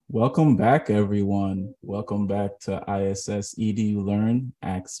Welcome back, everyone. Welcome back to ISS EDU Learn,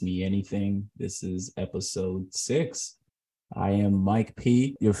 Ask Me Anything. This is episode 6. I am Mike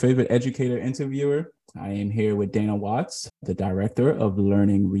P., your favorite educator interviewer. I am here with Dana Watts, the Director of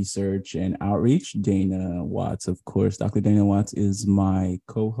Learning Research and Outreach. Dana Watts, of course, Dr. Dana Watts is my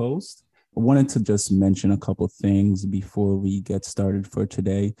co-host. I wanted to just mention a couple things before we get started for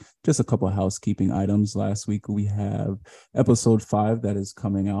today. Just a couple of housekeeping items. Last week, we have episode 5 that is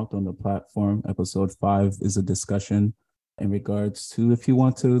coming out on the platform. Episode 5 is a discussion in regards to if you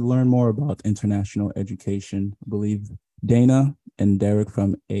want to learn more about international education. I believe Dana and Derek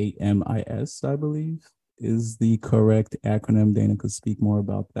from AMIS, I believe, is the correct acronym. Dana could speak more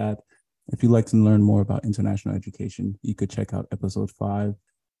about that. If you'd like to learn more about international education, you could check out episode 5.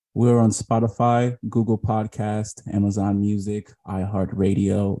 We're on Spotify, Google Podcast, Amazon Music,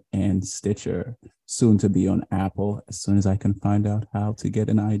 iHeartRadio, and Stitcher. Soon to be on Apple as soon as I can find out how to get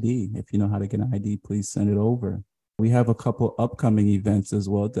an ID. If you know how to get an ID, please send it over. We have a couple upcoming events as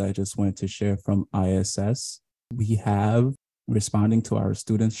well that I just wanted to share from ISS. We have Responding to Our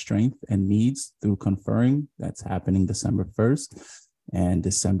Students' Strength and Needs Through Conferring. That's happening December 1st and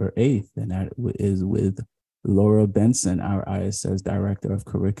December 8th. And that is with Laura Benson, our ISS Director of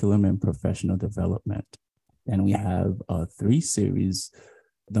Curriculum and Professional Development. And we have 3 series.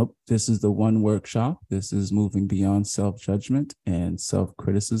 Nope, this is the one workshop. This is Moving Beyond Self-Judgment and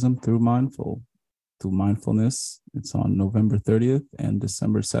Self-Criticism through Mindfulness. It's on November 30th and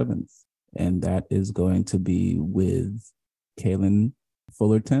December 7th. And that is going to be with Kaylin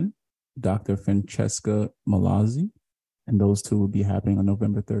Fullerton, Dr. Francesca Malazzi, and those 2 will be happening on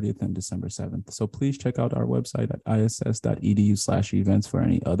November 30th and December 7th. So please check out our website at iss.edu/events for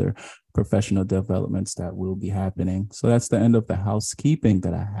any other professional developments that will be happening. So that's the end of the housekeeping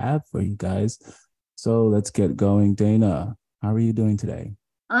that I have for you guys. So let's get going. Dana, how are you doing today?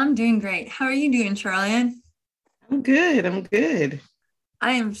 I'm doing great. How are you doing, Cheryl-Ann? I'm good.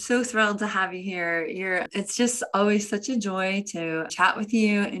 I am so thrilled to have you here. It's just always such a joy to chat with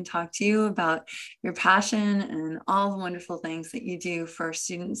you and talk to you about your passion and all the wonderful things that you do for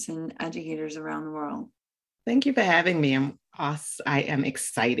students and educators around the world. Thank you for having me. I am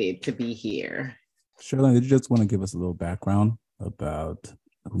excited to be here. Cheryl-Ann, did you just want to give us a little background about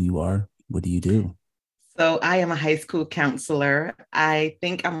who you are? What do you do? So I am a high school counselor. I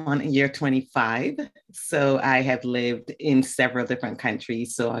think I'm on year 25. So I have lived in several different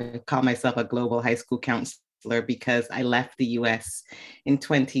countries. So I call myself a global high school counselor because I left the US in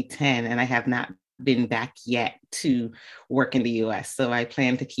 2010 and I have not been back yet to work in the US. So I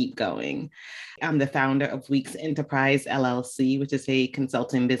plan to keep going. I'm the founder of Weeks Enterprise LLC, which is a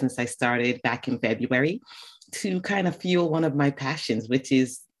consulting business I started back in February to kind of fuel one of my passions, which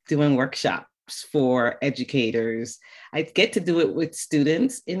is doing workshops for educators. I get to do it with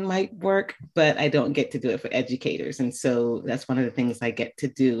students in my work, but I don't get to do it for educators. And so that's one of the things I get to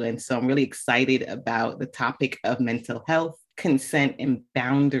do. And so I'm really excited about the topic of mental health, consent, and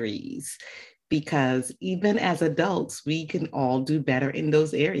boundaries, because even as adults, we can all do better in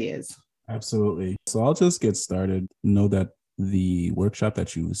those areas. Absolutely. So I'll just get started. Know that the workshop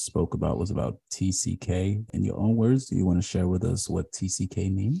that you spoke about was about TCK. In your own words, do you want to share with us what TCK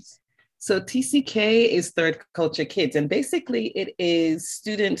means? So TCK is Third Culture Kids, and basically it is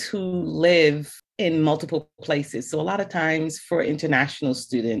students who live in multiple places. So a lot of times for international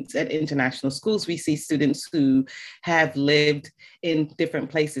students at international schools, we see students who have lived in different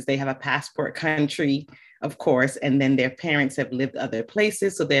places. They have a passport country, of course, and then their parents have lived other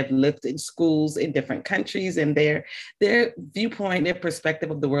places. So they've lived in schools in different countries, and their viewpoint, their perspective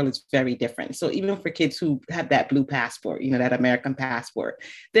of the world is very different. So even for kids who have that blue passport, that American passport,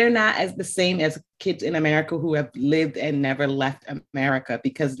 they're not as the same as kids in America who have lived and never left America,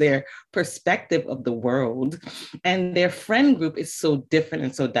 because their perspective of the world and their friend group is so different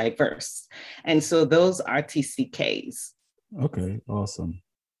and so diverse. And so those are TCKs. Okay, awesome.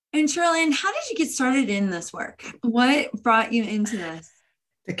 And Cheryl-Ann, how did you get started in this work? What brought you into this?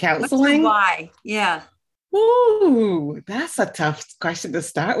 The counseling? Why? Yeah. Ooh, that's a tough question to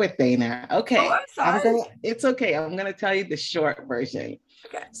start with, Dana. Okay. Oh, I'm sorry. It's okay. I'm going to tell you the short version.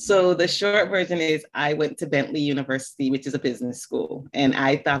 Okay. So the short version is I went to Bentley University, which is a business school. And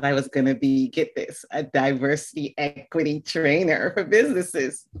I thought I was going to be, get this, a diversity equity trainer for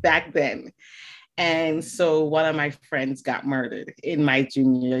businesses back then. And so one of my friends got murdered in my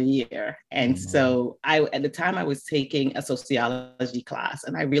junior year. And so at the time I was taking a sociology class,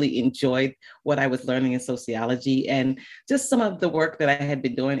 and I really enjoyed what I was learning in sociology and just some of the work that I had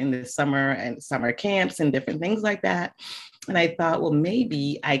been doing in the summer and summer camps and different things like that. And I thought, well,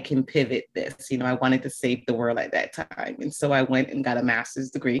 maybe I can pivot this. I wanted to save the world at that time. And so I went and got a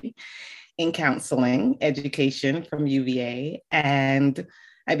master's degree in counseling education from UVA. And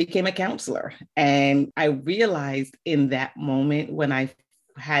I became a counselor. And I realized in that moment when I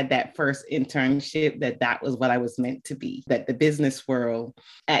had that first internship that was what I was meant to be, that the business world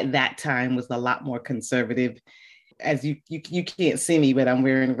at that time was a lot more conservative. As you can't see me, but I'm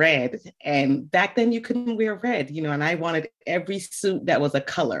wearing red. And back then you couldn't wear red, and I wanted every suit that was a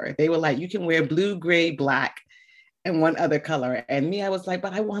color. They were like, you can wear blue, gray, black, and one other color. And me, I was like,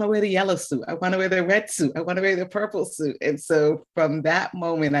 but I want to wear the yellow suit. I want to wear the red suit. I want to wear the purple suit. And so from that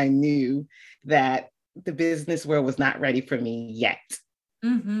moment, I knew that the business world was not ready for me yet.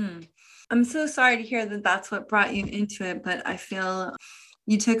 Mm-hmm. I'm so sorry to hear that that's what brought you into it, but I feel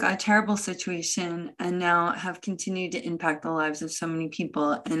you took a terrible situation and now have continued to impact the lives of so many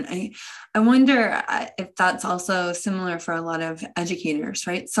people. And I wonder if that's also similar for a lot of educators,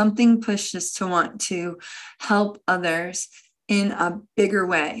 right? Something pushed us to want to help others in a bigger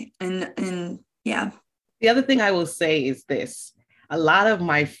way. And yeah. The other thing I will say is this. A lot of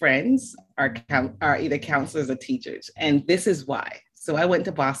my friends are either counselors or teachers, and this is why. So I went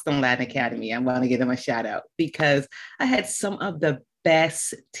to Boston Latin Academy. I want to give them a shout out because I had some of the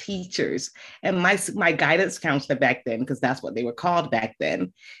best teachers. And my guidance counselor back then, because that's what they were called back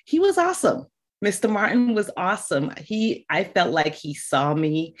then, he was awesome. Mr. Martin was awesome. I felt like he saw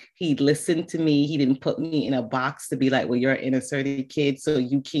me. He listened to me. He didn't put me in a box to be like, well, you're an inner city kid, so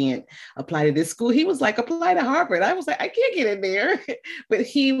you can't apply to this school. He was like, apply to Harvard. I was like, I can't get in there. But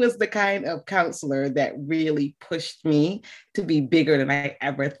he was the kind of counselor that really pushed me to be bigger than I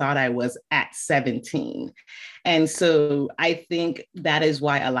ever thought I was at 17. And so I think that is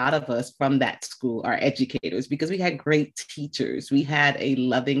why a lot of us from that school are educators, because we had great teachers. We had a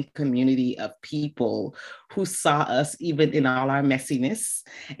loving community of people who saw us even in all our messiness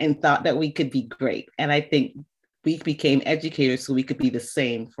and thought that we could be great. And I think we became educators so we could be the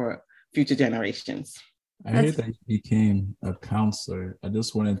same for future generations. I heard that you became a counselor. I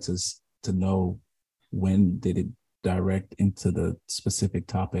just wanted to know, when did it direct into the specific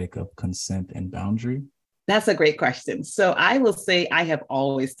topic of consent and boundary? That's a great question. So I will say I have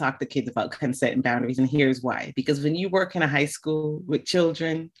always talked to kids about consent and boundaries, and here's why. Because when you work in a high school with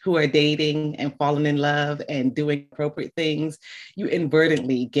children who are dating and falling in love and doing appropriate things, you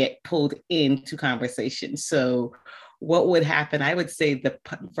inadvertently get pulled into conversation. So what would happen, I would say the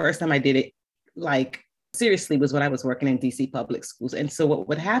first time I did it, like seriously, was when I was working in DC public schools. And so what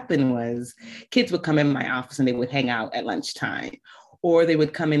would happen was kids would come in my office and they would hang out at lunchtime, or they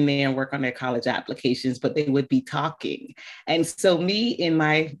would come in there and work on their college applications, but they would be talking. And so me in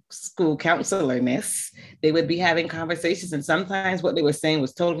my school counselorness, they would be having conversations. And sometimes what they were saying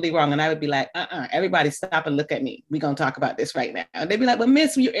was totally wrong. And I would be like, everybody stop and look at me. We're going to talk about this right now. And they'd be like, well,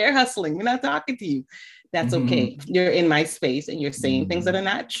 miss, you're air hustling. We're not talking to you. That's okay. You're in my space and you're saying things that are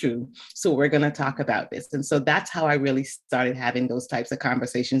not true. So we're going to talk about this. And so that's how I really started having those types of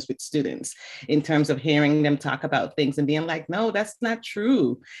conversations with students, in terms of hearing them talk about things and being like, no, that's not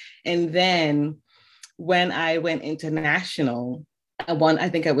true. And then when I went international, I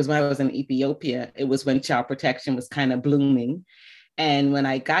think it was when I was in Ethiopia, it was when child protection was kind of blooming. And when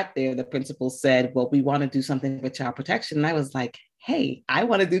I got there, the principal said, well, we want to do something with child protection. And I was like, hey, I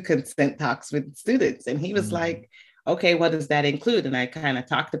want to do consent talks with students. And he was like, okay, what does that include? And I kind of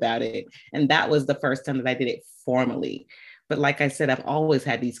talked about it. And that was the first time that I did it formally. But like I said, I've always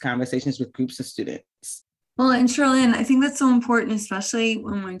had these conversations with groups of students. Well, and Cheryl-Ann, I think that's so important, especially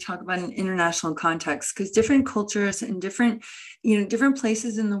when we talk about an international context, because different cultures and different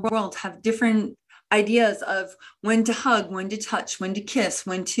places in the world have different ideas of when to hug, when to touch, when to kiss,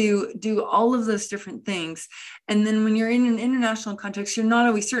 when to do all of those different things. And then when you're in an international context, you're not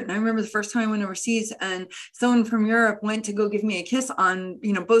always certain. I remember the first time I went overseas and someone from Europe went to go give me a kiss on,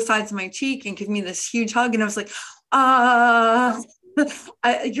 both sides of my cheek and give me this huge hug. And I was like,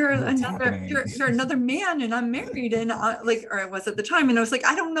 you're another man and I'm married, and or I was at the time, and I was like,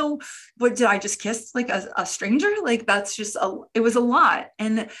 I don't know, what did I just kiss like a stranger? Like that's just it was a lot.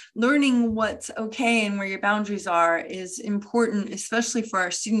 And learning what's okay and where your boundaries are is important, especially for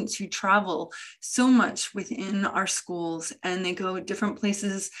our students who travel so much within our schools and they go different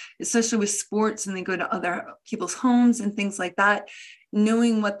places, especially with sports, and they go to other people's homes and things like that.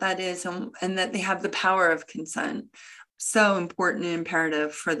 Knowing what that is and that they have the power of consent. So important and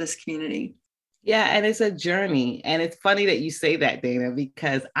imperative for this community. Yeah, and it's a journey. And it's funny that you say that, Dana,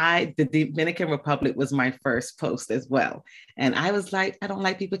 because the Dominican Republic was my first post as well. And I was like, I don't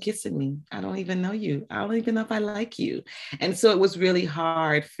like people kissing me. I don't even know you. I don't even know if I like you. And so it was really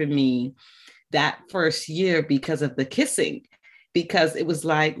hard for me that first year because of the kissing, because it was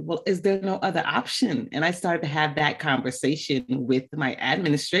like, well, is there no other option? And I started to have that conversation with my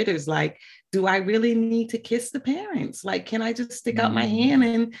administrators, like, do I really need to kiss the parents? Like, can I just stick out my hand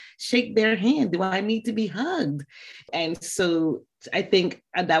and shake their hand? Do I need to be hugged? And so I think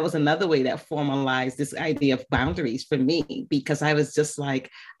that was another way that formalized this idea of boundaries for me, because I was just like,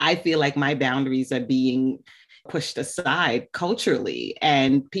 I feel like my boundaries are being pushed aside culturally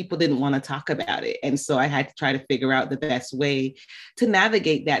and people didn't want to talk about it. And so I had to try to figure out the best way to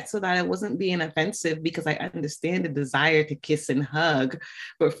navigate that so that I wasn't being offensive, because I understand the desire to kiss and hug.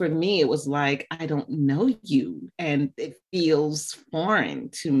 But for me, it was like, I don't know you. And it feels foreign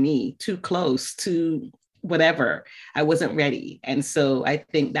to me, too close to whatever. I wasn't ready. And so I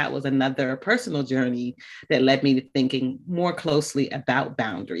think that was another personal journey that led me to thinking more closely about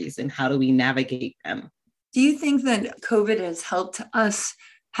boundaries and how do we navigate them. Do you think that COVID has helped us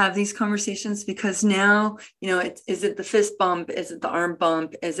have these conversations? Because now, is it the fist bump? Is it the arm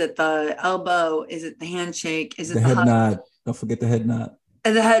bump? Is it the elbow? Is it the handshake? Is it the head hug? Nod? Don't forget the head nod.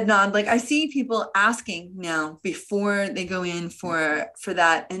 The head nod. Like I see people asking now before they go in for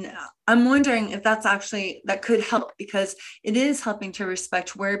that. And I'm wondering if that could help, because it is helping to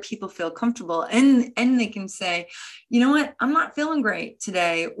respect where people feel comfortable, and they can say, you know what, I'm not feeling great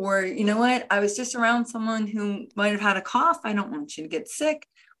today. Or, you know what, I was just around someone who might have had a cough. I don't want you to get sick.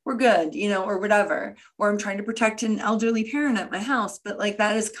 We're good, or whatever. Or I'm trying to protect an elderly parent at my house. But like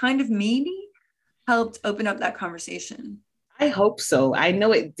that has kind of maybe helped open up that conversation. I hope so. I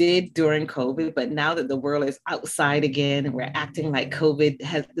know it did during COVID, but now that the world is outside again and we're acting like COVID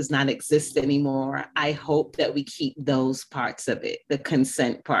does not exist anymore, I hope that we keep those parts of it, the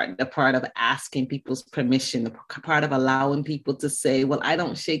consent part, the part of asking people's permission, the part of allowing people to say, well, I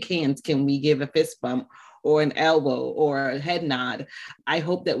don't shake hands. Can we give a fist bump or an elbow or a head nod? I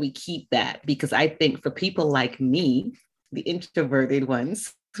hope that we keep that, because I think for people like me, the introverted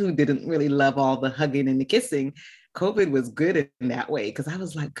ones who didn't really love all the hugging and the kissing, COVID was good in that way, because I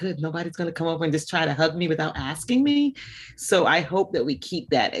was like, good, nobody's going to come over and just try to hug me without asking me. So I hope that we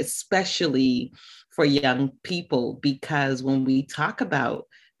keep that, especially for young people, because when we talk about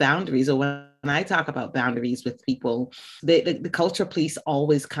boundaries, or when I talk about boundaries with people, the culture piece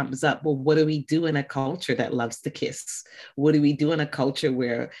always comes up. Well, what do we do in a culture that loves to kiss? What do we do in a culture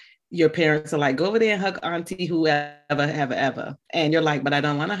where your parents are like, go over there and hug auntie whoever, ever. And you're like, but I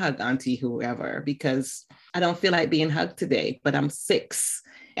don't want to hug auntie whoever because I don't feel like being hugged today, but I'm 6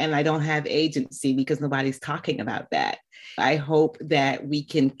 and I don't have agency because nobody's talking about that. I hope that we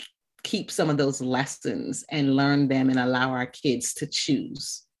can keep some of those lessons and learn them and allow our kids to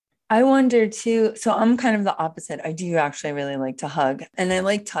choose. I wonder too, so I'm kind of the opposite. I do actually really like to hug and I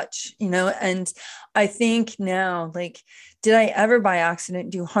like touch, and I think now, like, did I ever by accident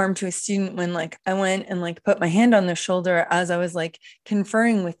do harm to a student when like I went and like put my hand on their shoulder as I was like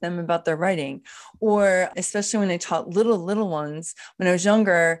conferring with them about their writing? Or especially when I taught little ones when I was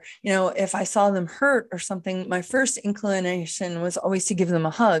younger, if I saw them hurt or something, my first inclination was always to give them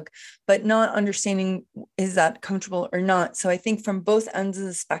a hug, but not understanding, is that comfortable or not? So I think from both ends of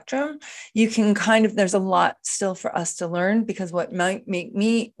the spectrum, you can there's a lot still for us to learn, because what might make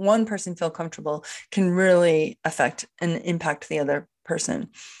one person feel comfortable can really affect and impact the other person.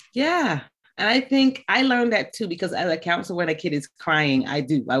 Yeah. And I think I learned that too, because as a counselor, when a kid is crying, I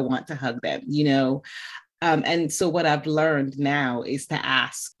want to hug them, and so what I've learned now is to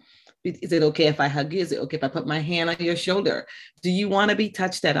ask, is it okay if I hug you? Is it okay if I put my hand on your shoulder? Do you want to be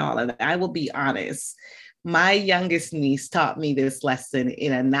touched at all? And I will be honest, my youngest niece taught me this lesson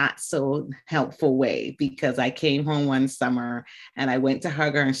in a not so helpful way, because I came home one summer and I went to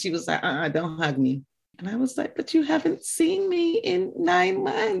hug her and she was like, don't hug me. And I was like, but you haven't seen me in 9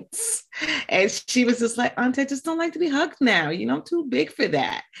 months. And she was just like, Auntie, I just don't like to be hugged now. I'm too big for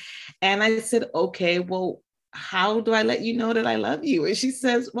that. And I said, okay, well, how do I let you know that I love you? And she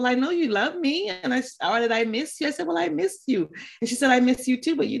says, well, I know you love me. And or did I miss you? I said, well, I missed you. And she said, I miss you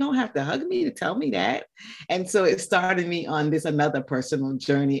too, but you don't have to hug me to tell me that. And so it started me on this another personal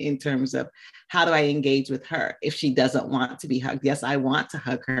journey in terms of how do I engage with her if she doesn't want to be hugged? Yes, I want to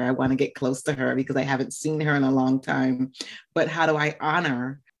hug her. I want to get close to her because I haven't seen her in a long time. But how do I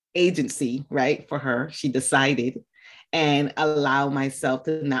honor agency, right, for her? She decided, and allow myself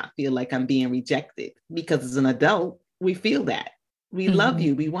to not feel like I'm being rejected, because as an adult, we feel that. We love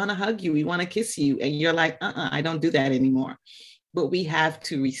you. We want to hug you. We want to kiss you. And you're like, I don't do that anymore. But we have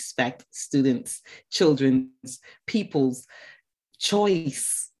to respect students, children's, people's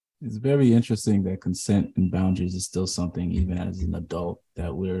choice. It's very interesting that consent and boundaries is still something, even as an adult,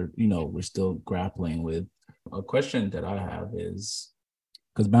 that we're still grappling with. A question that I have is,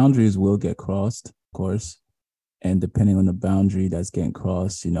 because boundaries will get crossed, of course. And depending on the boundary that's getting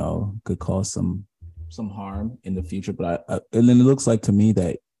crossed, could cause some harm in the future. But and then it looks like to me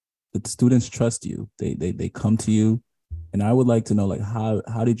that the students trust you. They come to you, and I would like to know, like,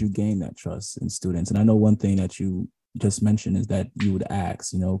 how did you gain that trust in students? And I know one thing that you just mentioned is that you would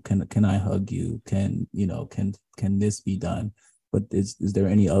ask, can I hug you? Can this be done? But is there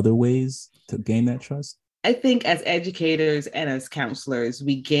any other ways to gain that trust? I think as educators and as counselors,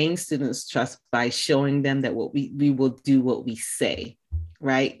 we gain students' trust by showing them that we will do what we say,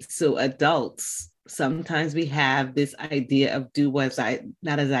 right? So adults, sometimes we have this idea of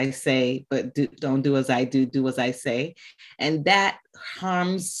not as I say, but don't do as I do as I say. And that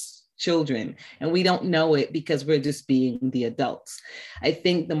harms children. And we don't know it because we're just being the adults. I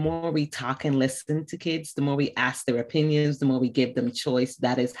think the more we talk and listen to kids, the more we ask their opinions, the more we give them choice,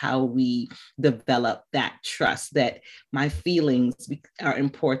 that is how we develop that trust that my feelings are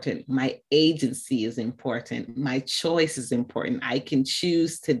important. My agency is important. My choice is important. I can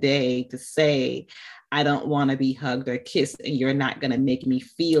choose today to say, I don't want to be hugged or kissed, and you're not going to make me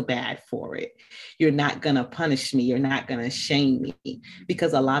feel bad for it. You're not going to punish me. You're not going to shame me.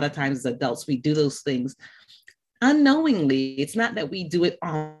 Because a lot of times as adults, we do those things unknowingly. It's not that we do it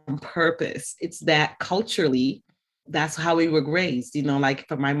on purpose. It's that culturally, that's how we were raised. Like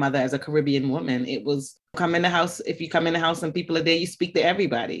for my mother as a Caribbean woman, it was come in the house. If you come in the house and people are there, you speak to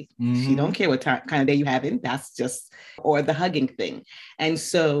everybody. Mm-hmm. She don't care what kind of day you having. That's just, or the hugging thing. And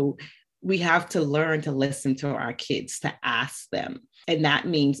so we have to learn to listen to our kids, to ask them. And that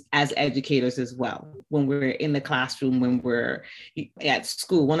means as educators as well, when we're in the classroom, when we're at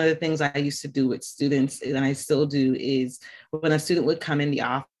school. One of the things I used to do with students, and I still do, is when a student would come in the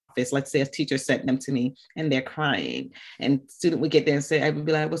office, let's say a teacher sent them to me and they're crying, and student would get there and say, I would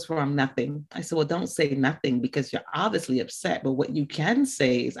be like, what's wrong? Nothing. I said, well, don't say nothing because you're obviously upset. But what you can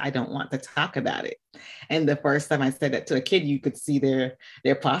say is, I don't want to talk about it. And the first time I said that to a kid, you could see their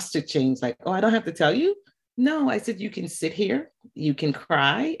posture change, like, oh, I don't have to tell you. No, I said, you can sit here, you can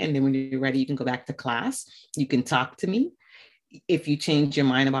cry. And then when you're ready, you can go back to class. You can talk to me. If you change your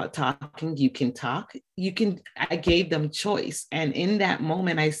mind about talking, you can talk. I gave them choice. And in that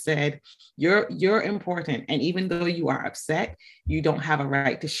moment, I said, you're important. And even though you are upset, you don't have a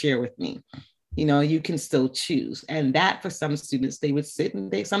right to share with me. You can still choose. And that for some students, they would sit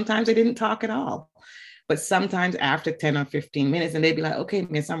and sometimes they didn't talk at all. But sometimes after 10 or 15 minutes, and they'd be like, okay,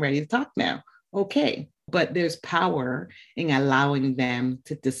 miss, I'm ready to talk now. Okay. But there's power in allowing them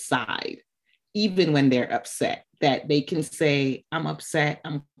to decide, even when they're upset, that they can say, I'm upset,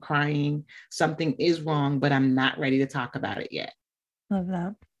 I'm crying, something is wrong, but I'm not ready to talk about it yet. Love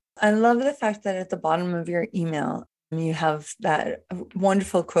that. I love the fact that at the bottom of your email, you have that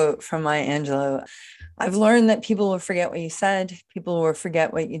wonderful quote from Maya Angelou. I've learned that people will forget what you said, people will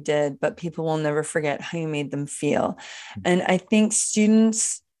forget what you did, but people will never forget how you made them feel. And I think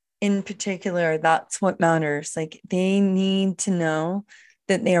students in particular, that's what matters. Like, they need to know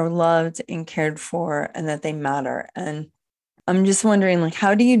that they are loved and cared for and that they matter. And I'm just wondering, like,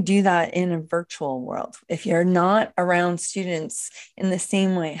 how do you do that in a virtual world? If you're not around students in the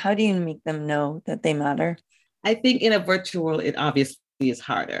same way, how do you make them know that they matter? I think in a virtual world, it obviously is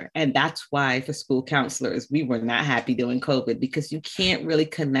harder. And that's why for school counselors, we were not happy during COVID, because you can't really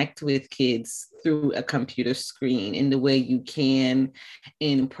connect with kids through a computer screen in the way you can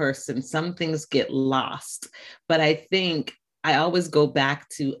in person. Some things get lost. But I think I always go back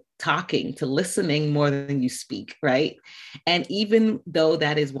to talking, to listening more than you speak, right? And even though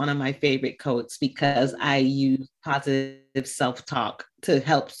that is one of my favorite quotes, because I use positive self-talk to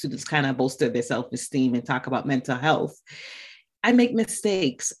help students kind of bolster their self-esteem and talk about mental health, I make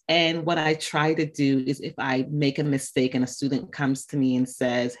mistakes. And what I try to do is, if I make a mistake and a student comes to me and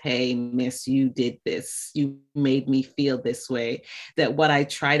says, hey, miss, you did this, you made me feel this way, that what I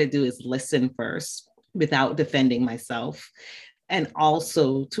try to do is listen first without defending myself, and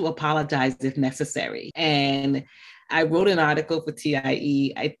also to apologize if necessary. And I wrote an article for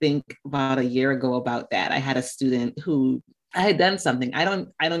TIE, I think about a year ago, about that. I had a student who I had done something. I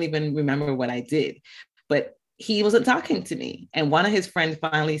don't even remember what I did, but he wasn't talking to me. And one of his friends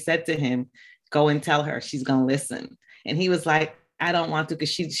finally said to him, go and tell her, she's going to listen. And he was like, I don't want to, because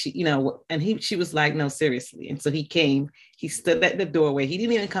she she was like, no, seriously. And so he came, he stood at the doorway. He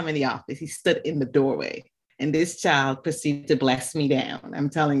didn't even come in the office. He stood in the doorway. And this child proceeded to bless me down. I'm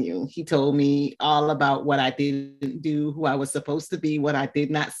telling you, he told me all about what I didn't do, who I was supposed to be, what I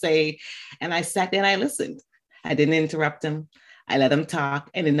did not say. And I sat there and I listened. I didn't interrupt him. I let him talk.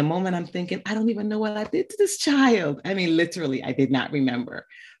 And in the moment I'm thinking, I don't even know what I did to this child. I mean, literally, I did not remember.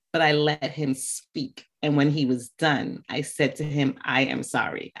 but I let him speak. And when he was done, I said to him, I am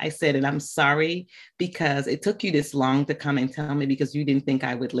sorry. I said, and I'm sorry because it took you this long to come and tell me because you didn't think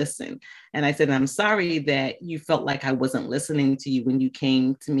I would listen. And I said, I'm sorry that you felt like I wasn't listening to you when you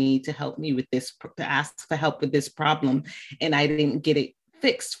came to me to help me with this, to ask for help with this problem. And I didn't get it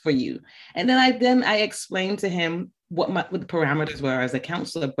fixed for you. And then I explained to him what the parameters were as a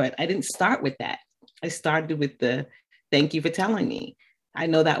counselor, but I didn't start with that. I started with the thank you for telling me. I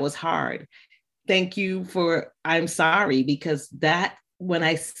know that was hard. Thank you for, I'm sorry, because that, when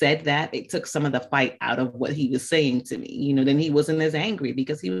I said that, it took some of the fight out of what he was saying to me. Then he wasn't as angry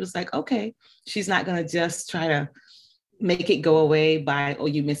because he was like, okay, she's not going to just try to make it go away by, oh,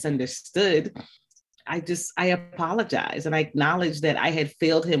 you misunderstood. I apologize and I acknowledge that I had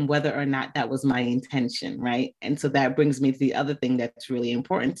failed him, whether or not that was my intention, right? And so that brings me to the other thing that's really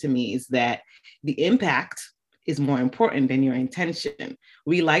important to me is that the impact is more important than your intention.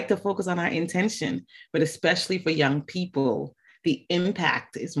 We like to focus on our intention, but especially for young people, the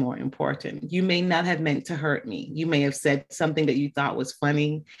impact is more important. You may not have meant to hurt me. You may have said something that you thought was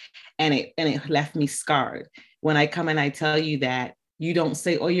funny and it left me scarred. When I come and I tell you that, you don't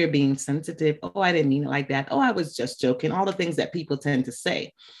say, oh, you're being sensitive. Oh, I didn't mean it like that. Oh, I was just joking. All the things that people tend to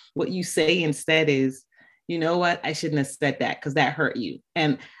say. What you say instead is, you know what? I shouldn't have said that because that hurt you.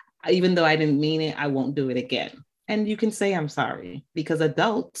 And even though I didn't mean it, I won't do it again. And you can say, I'm sorry, because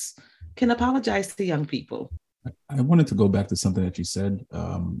adults can apologize to young people. I wanted to go back to something that you said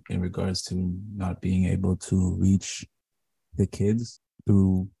in regards to not being able to reach the kids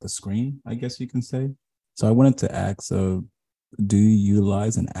through the screen, I guess you can say. So I wanted to ask, do you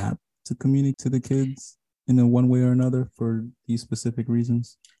utilize an app to communicate to the kids in a one way or another for these specific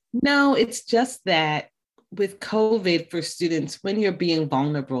reasons? No, it's just that with COVID for students, when you're being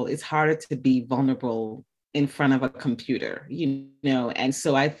vulnerable, it's harder to be vulnerable in front of a computer, and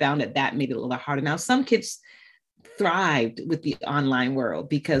so I found that made it a little harder. Now, some kids thrived with the online world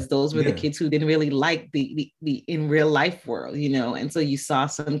because those were the kids who didn't really like the in real life world, and so you saw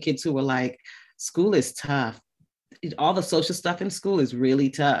some kids who were like, school is tough. All the social stuff in school is really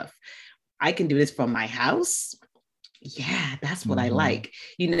tough. I can do this from my house. Yeah, that's what I like,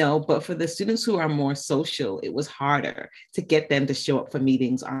 but for the students who are more social, it was harder to get them to show up for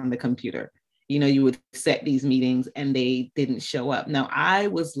meetings on the computer. You would set these meetings and they didn't show up. Now, I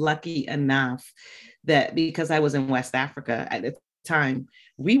was lucky enough that because I was in West Africa at the time,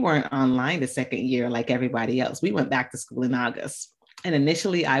 we weren't online the second year like everybody else. We went back to school in August. And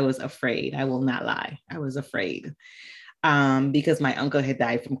initially I was afraid. I will not lie. I was afraid because my uncle had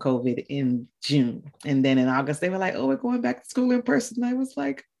died from COVID in June. And then in August, they were like, oh, we're going back to school in person. I was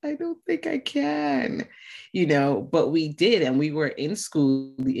like, I don't think I can, but we did. And we were in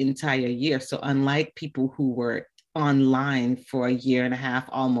school the entire year. So unlike people who were online for a year and a half,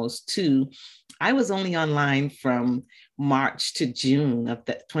 almost two, I was only online from March to June of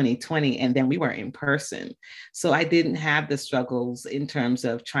 2020, and then we were in person. So I didn't have the struggles in terms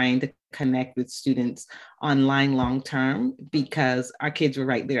of trying to connect with students online long-term because our kids were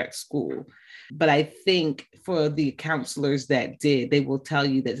right there at school. But I think for the counselors that did, they will tell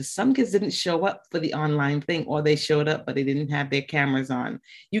you that some kids didn't show up for the online thing, or they showed up, but they didn't have their cameras on.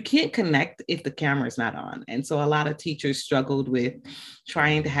 You can't connect if the camera's not on. And so a lot of teachers struggled with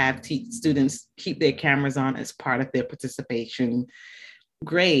trying to have students keep their cameras on as part of their participation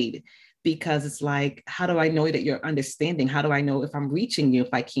grade, because it's like, how do I know that you're understanding? How do I know if I'm reaching you if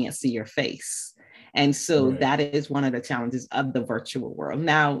I can't see your face? And so that is one of the challenges of the virtual world.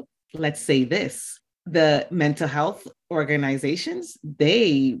 Now, let's say this, the mental health organizations,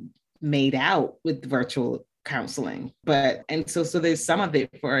 they made out with virtual counseling, and so there's some of it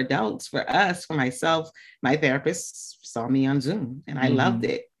for adults. For us, for myself, my therapist saw me on Zoom and I loved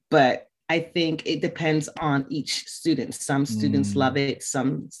it. But I think it depends on each student. Some students love it,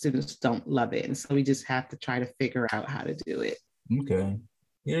 some students don't love it. And so we just have to try to figure out how to do it. Okay.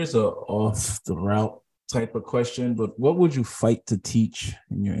 Here's a off the route type of question, but what would you fight to teach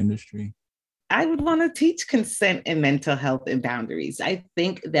in your industry? I would want to teach consent and mental health and boundaries. I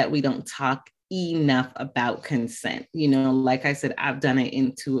think that we don't talk enough about consent. Like I said, I've done it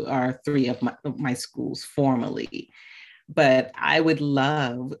in 2 or 3 of my schools formally. But I would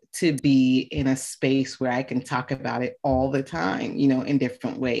love to be in a space where I can talk about it all the time, in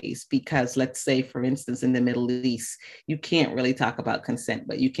different ways. Because let's say, for instance, in the Middle East, you can't really talk about consent,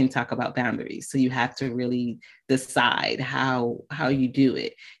 but you can talk about boundaries. So you have to really decide how you do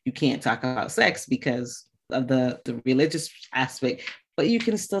it. You can't talk about sex because of the religious aspect, but you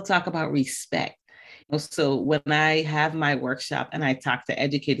can still talk about respect. So when I have my workshop and I talk to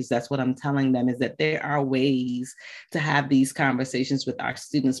educators, that's what I'm telling them, is that there are ways to have these conversations with our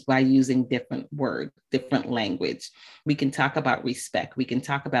students by using different words, different language. We can talk about respect. We can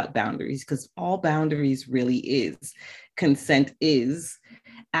talk about boundaries, because all boundaries really is. Consent is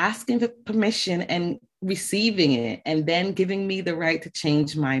asking for permission and receiving it, and then giving me the right to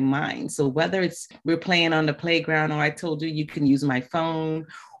change my mind. So whether it's we're playing on the playground, or I told you you can use my phone,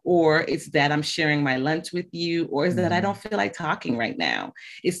 or it's that I'm sharing my lunch with you, or is that I don't feel like talking right now.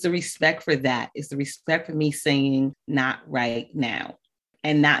 It's the respect for that. It's the respect for me saying not right now,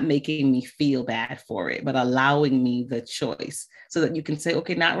 and not making me feel bad for it, but allowing me the choice so that you can say,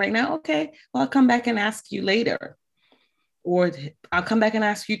 okay, not right now. Okay, well, I'll come back and ask you later, or I'll come back and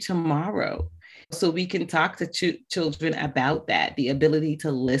ask you tomorrow. So we can talk to children about that, the ability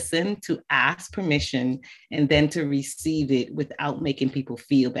to listen, to ask permission, and then to receive it without making people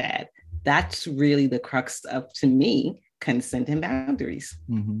feel bad. That's really the crux of, to me, consent and boundaries.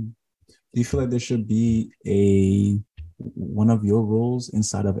 Mm-hmm. Do you feel like there should be one of your roles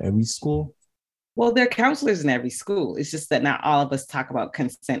inside of every school? Well, there are counselors in every school. It's just that not all of us talk about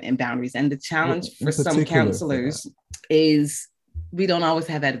consent and boundaries. And the challenge for some counselors is we don't always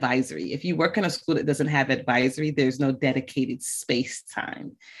have advisory. If you work in a school that doesn't have advisory, there's no dedicated space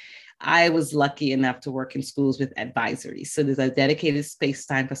time. I was lucky enough to work in schools with advisory. So there's a dedicated space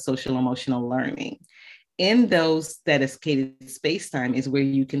time for social emotional learning. In those dedicated space time is where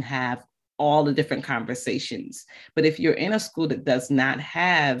you can have all the different conversations. But if you're in a school that does not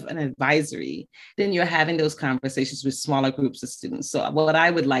have an advisory, then you're having those conversations with smaller groups of students. So what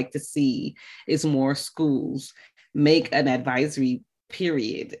I would like to see is more schools make an advisory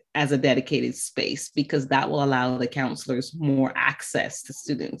period as a dedicated space, because that will allow the counselors more access to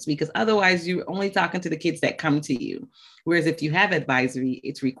students, because otherwise you're only talking to the kids that come to you. Whereas if you have advisory,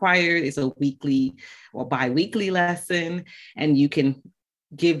 it's required, it's a weekly or bi-weekly lesson, and you can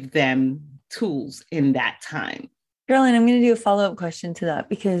give them tools in that time. Cheryl-Ann, I'm going to do a follow-up question to that,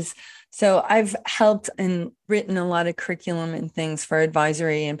 because so I've helped and written a lot of curriculum and things for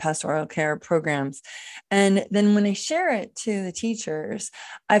advisory and pastoral care programs. And then when I share it to the teachers,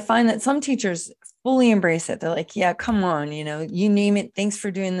 I find that some teachers fully embrace it. They're like, yeah, come on, you name it. Thanks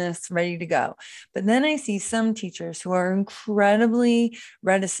for doing this, ready to go. But then I see some teachers who are incredibly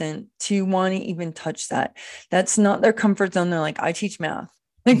reticent to want to even touch that. That's not their comfort zone. They're like, I teach math.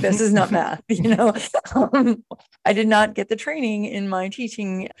 Like, this is not math, I did not get the training in my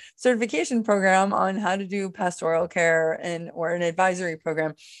teaching certification program on how to do pastoral care or an advisory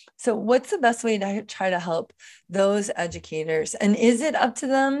program. So what's the best way to try to help those educators? And is it up to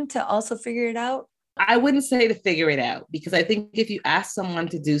them to also figure it out? I wouldn't say to figure it out, because I think if you ask someone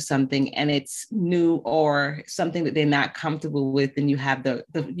to do something and it's new or something that they're not comfortable with, then you have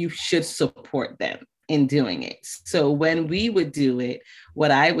you should support them in doing it. So when we would do it,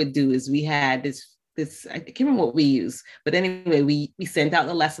 what I would do is we had this, I can't remember what we used, but anyway, we sent out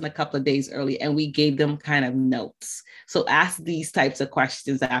the lesson a couple of days early and we gave them kind of notes. So ask these types of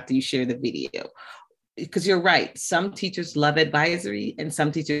questions after you share the video. Because you're right, some teachers love advisory and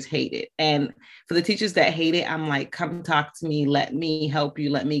some teachers hate it. And for the teachers that hate it, I'm like, come talk to me, let me help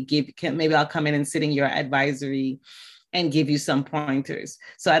you, maybe I'll come in and sit in your advisory and give you some pointers.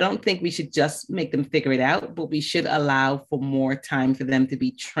 So I don't think we should just make them figure it out, but we should allow for more time for them to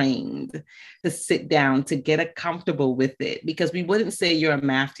be trained, to sit down, to get comfortable with it. Because we wouldn't say you're a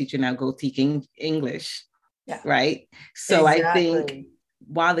math teacher, now go teach English, right? So exactly. I think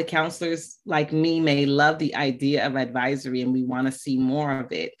while the counselors like me may love the idea of advisory and we want to see more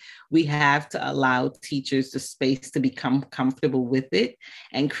of it, we have to allow teachers the space to become comfortable with it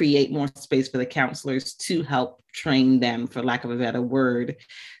and create more space for the counselors to help train them, for lack of a better word,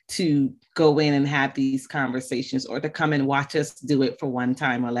 to go in and have these conversations, or to come and watch us do it for one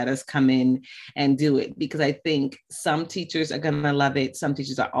time, or let us come in and do it. Because I think some teachers are going to love it. Some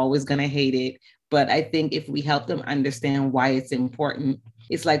teachers are always going to hate it. But I think if we help them understand why it's important,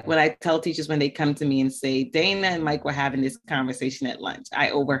 it's like when I tell teachers when they come to me and say, Dana and Mike were having this conversation at lunch.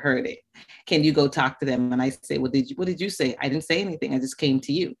 I overheard it. Can you go talk to them? And I say, well, what did you say? I didn't say anything. I just came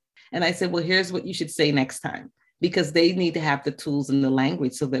to you. And I said, well, here's what you should say next time, because they need to have the tools and the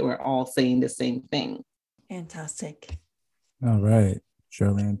language so that we're all saying the same thing. Fantastic. All right.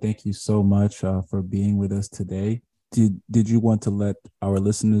 Cheryl-Ann, thank you so much for being with us today. Did you want to let our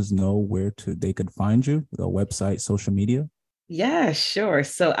listeners know where they could find you, the website, social media? Yeah, sure.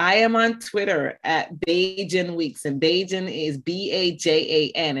 So I am on Twitter at Bajan Weeks, and Bajan is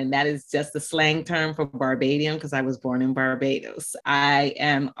Bajan, and that is just the slang term for Barbadian because I was born in Barbados. I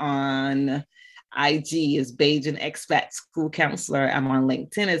am on IG is Bajan Expat School Counselor. I'm on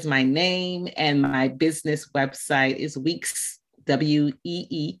LinkedIn as my name, and my business website is Weeks,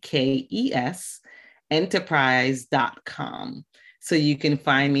 WEEKES, enterprise.com. So you can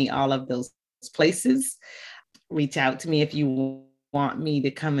find me all of those places. Reach out to me if you want me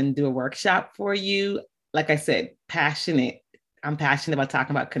to come and do a workshop for you. Like I said, I'm passionate about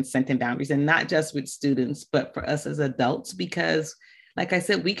talking about consent and boundaries, and not just with students, but for us as adults, because like I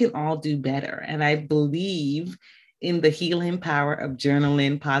said, we can all do better. And I believe in the healing power of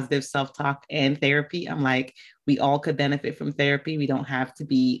journaling, positive self-talk, and therapy. I'm like, we all could benefit from therapy. We don't have to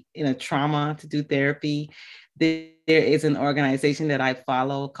be in a trauma to do therapy. There is an organization that I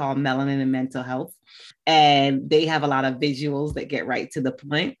follow called Melanin and Mental Health, and they have a lot of visuals that get right to the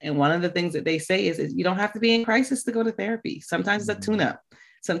point. And one of the things that they say is you don't have to be in crisis to go to therapy. Sometimes it's a tune-up.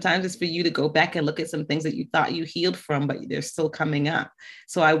 Sometimes it's for you to go back and look at some things that you thought you healed from, but they're still coming up.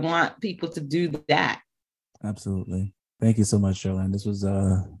 So I want people to do that. Absolutely. Thank you so much, Cheryl-Ann. This was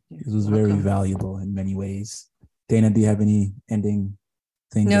very valuable in many ways. Dana, do you have any ending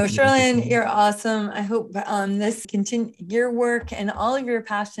things? No, Cheryl-Ann, you're awesome. I hope your work and all of your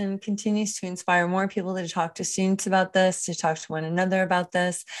passion continues to inspire more people to talk to students about this, to talk to one another about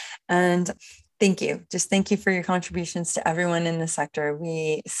this. And thank you. Just thank you for your contributions to everyone in the sector.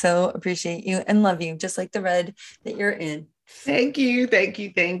 We so appreciate you and love you, just like the red that you're in. Thank you. Thank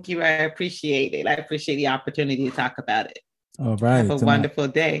you. Thank you. I appreciate it. I appreciate the opportunity to talk about it. All right. Have a wonderful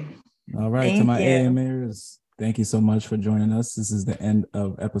day. All right. To my AMers, thank you so much for joining us. This is the end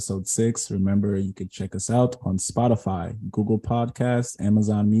of episode 6. Remember, you can check us out on Spotify, Google Podcasts,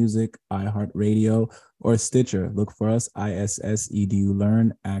 Amazon Music, iHeartRadio, or Stitcher. Look for us, ISS EDU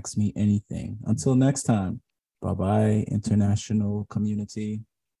Learn, Ask Me Anything. Until next time, bye-bye, international community.